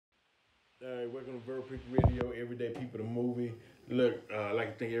Welcome to Verb Creek Radio, Everyday People, the movie. Look, I'd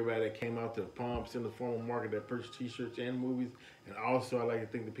like to thank everybody that came out to the Palm Center Formal Market that purchased t-shirts and movies. And also, I'd like to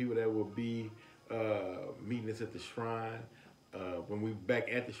thank the people that will be meeting us at the Shrine. When we're back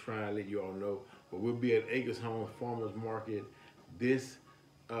at the Shrine, I'll let you all know. But we'll be at Acres Home Farmers Market this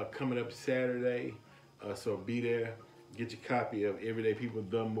coming up Saturday. So be there. Get your copy of Everyday People,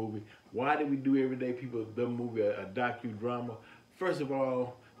 the movie. Why did we do Everyday People, the movie, a docudrama? First of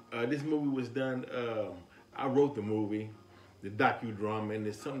all, this movie was done. I wrote the movie, the docudrama, and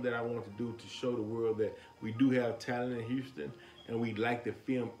it's something that I want to do to show the world that we do have talent in Houston, and we'd like the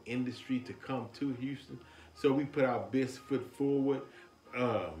film industry to come to Houston. So we put our best foot forward.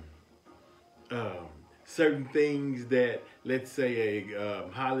 Um, Certain things that, let's say,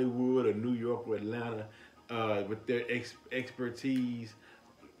 Hollywood or New York or Atlanta, with their expertise,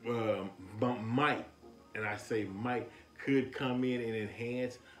 might, and I say might, could come in and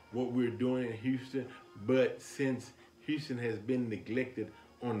enhance what we're doing in Houston. But since Houston has been neglected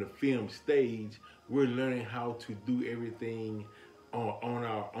on the film stage, we're learning how to do everything on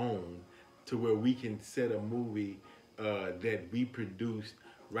our own to where we can set a movie that we produced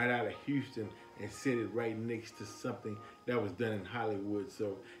right out of Houston and set it right next to something that was done in Hollywood.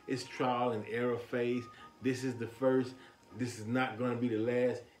 So it's trial and error phase. This is the first. This is not going to be the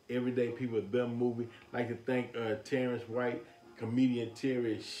last. Everyday People, the movie. I'd like to thank Terrence White, comedian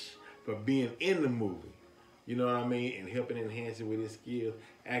Terry, for being in the movie. You know what I mean? And helping enhance it with his skills,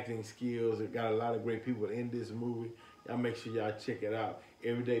 acting skills. It got a lot of great people in this movie. Y'all make sure y'all check it out.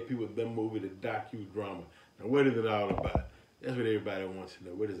 Everyday People, the movie, the docudrama. Now, what is it all about? That's what everybody wants to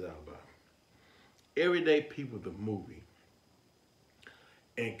know. What is it all about? Everyday People, the movie,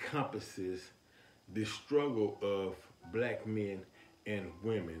 encompasses the struggle of black men and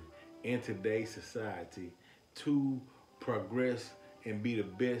women in today's society to progress and be the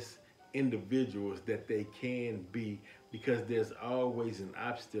best individuals that they can be, because there's always an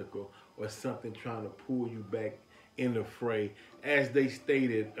obstacle or something trying to pull you back in the fray. As they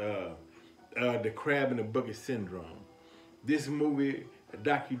stated, the crab in the bucket syndrome. This movie, a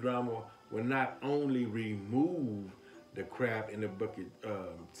docudrama, will not only remove the crab in the bucket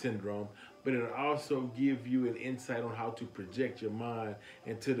syndrome, but it'll also give you an insight on how to project your mind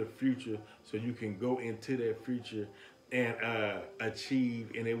into the future so you can go into that future and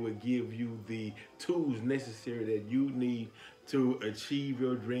achieve, and it will give you the tools necessary that you need to achieve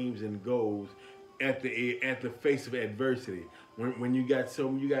your dreams and goals at the face of adversity. When you got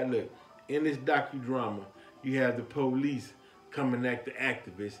look, in this docudrama, you have the police coming at the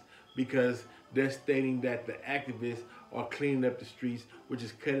activists because they're stating that the activists are cleaning up the streets, which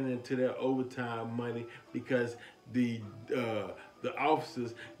is cutting into their overtime money, because the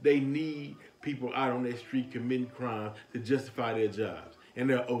officers, they need people out on their street committing crime to justify their jobs and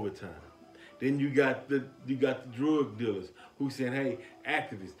their overtime. Then you got the drug dealers who saying, "Hey,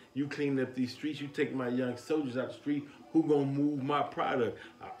 activists, you clean up these streets, you take my young soldiers out the street. Who gonna move my product?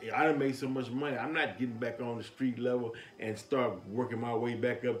 I done made so much money. I'm not getting back on the street level and start working my way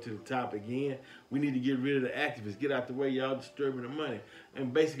back up to the top again. We need to get rid of the activists. Get out the way, y'all disturbing the money."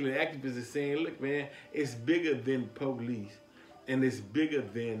 And basically, the activists are saying, "Look, man, it's bigger than police, and it's bigger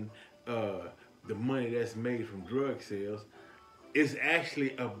than the money that's made from drug sales. It's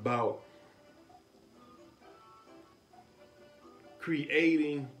actually about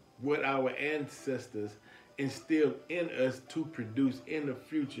creating what our ancestors instilled in us to produce in the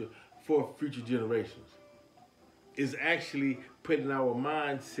future for future generations. It's actually putting our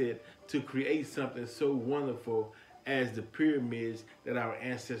mindset to create something so wonderful as the pyramids that our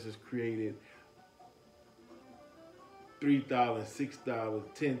ancestors created 3,000, 6,000,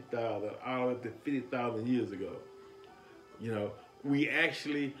 10,000, all up to 50,000 years ago. You know, we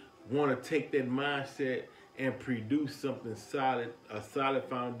actually want to take that mindset and produce something solid, a solid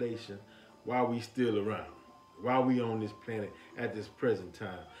foundation while we still around, while we on this planet at this present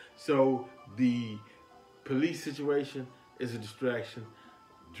time. So the police situation is a distraction.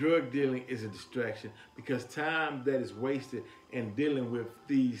 Drug dealing is a distraction, because time that is wasted in dealing with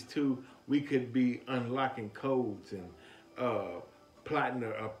these two, we could be unlocking codes and plotting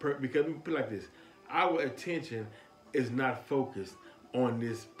because we put it like this: our attention is not focused on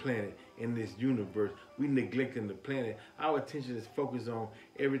this planet, in this universe. We neglecting the planet. Our attention is focused on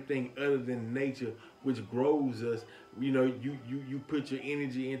everything other than nature, which grows us. You know, you put your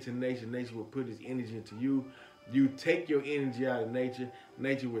energy into nature, nature will put its energy into you. You take your energy out of nature,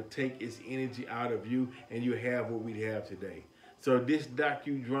 nature will take its energy out of you, and you have what we have today. So this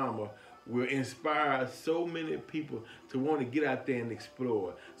docudrama will inspire so many people to want to get out there and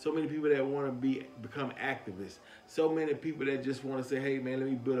explore. So many people that want to become activists. So many people that just want to say, hey man, let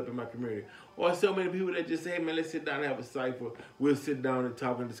me build up in my community. Or so many people that just say, hey man, let's sit down and have a cipher. We'll sit down and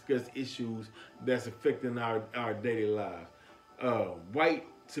talk and discuss issues that's affecting our daily lives. White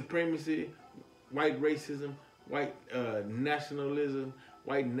supremacy, white racism, white nationalism,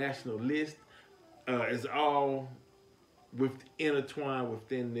 white nationalist is all intertwined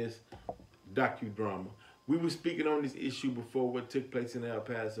within this docudrama. We were speaking on this issue before, what took place in El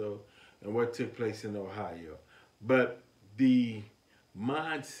Paso and what took place in Ohio. But the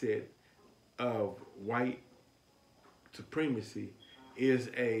mindset of white supremacy is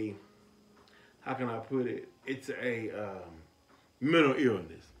how can I put it? It's a mental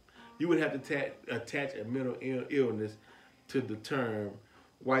illness. You would have to attach a mental illness to the term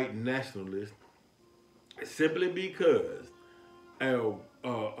white nationalist, simply because a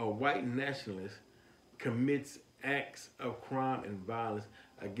white nationalist commits acts of crime and violence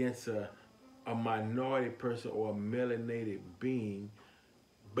against a minority person or a melanated being,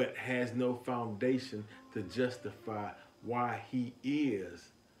 but has no foundation to justify why he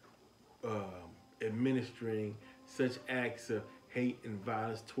is administering such acts of hate and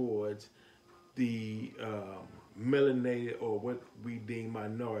violence towards the melanated, or what we deem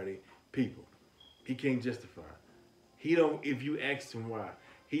minority people. He can't justify. He don't. If you ask him why,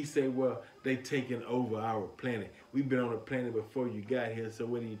 he say, "Well, they taking over our planet. We've been on the planet before you got here. So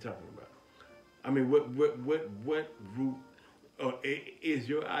what are you talking about?" I mean, what root or is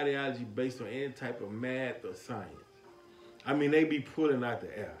your ideology based on any type of math or science? I mean, they be pulling out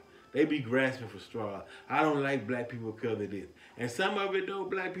the air. They be grasping for straws. I don't like black people because of this. And some of it, though,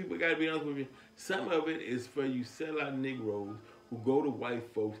 black people, got to be honest with you, some of it is for you sellout Negroes who go to white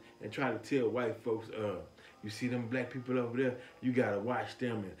folks and try to tell white folks, you see them black people over there, you got to watch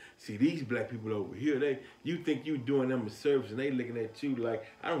them. And see these black people over here, you think you doing them a service, and they looking at you like,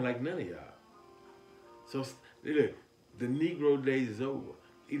 I don't like none of y'all. So, look, the Negro days is over.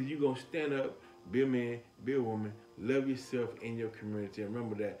 Either you going to stand up, be a man, be a woman, love yourself in your community, and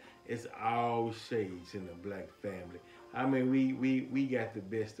remember that it's all shades in the black family. I mean, we got the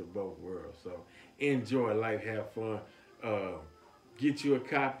best of both worlds. So enjoy life, have fun. Get you a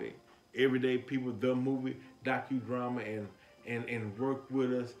copy. Everyday People, the movie, docudrama, and work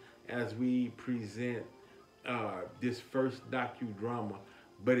with us as we present this first docudrama.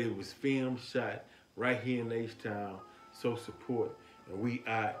 But it was filmed, shot right here in H-Town. So support, and we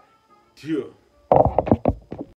are here.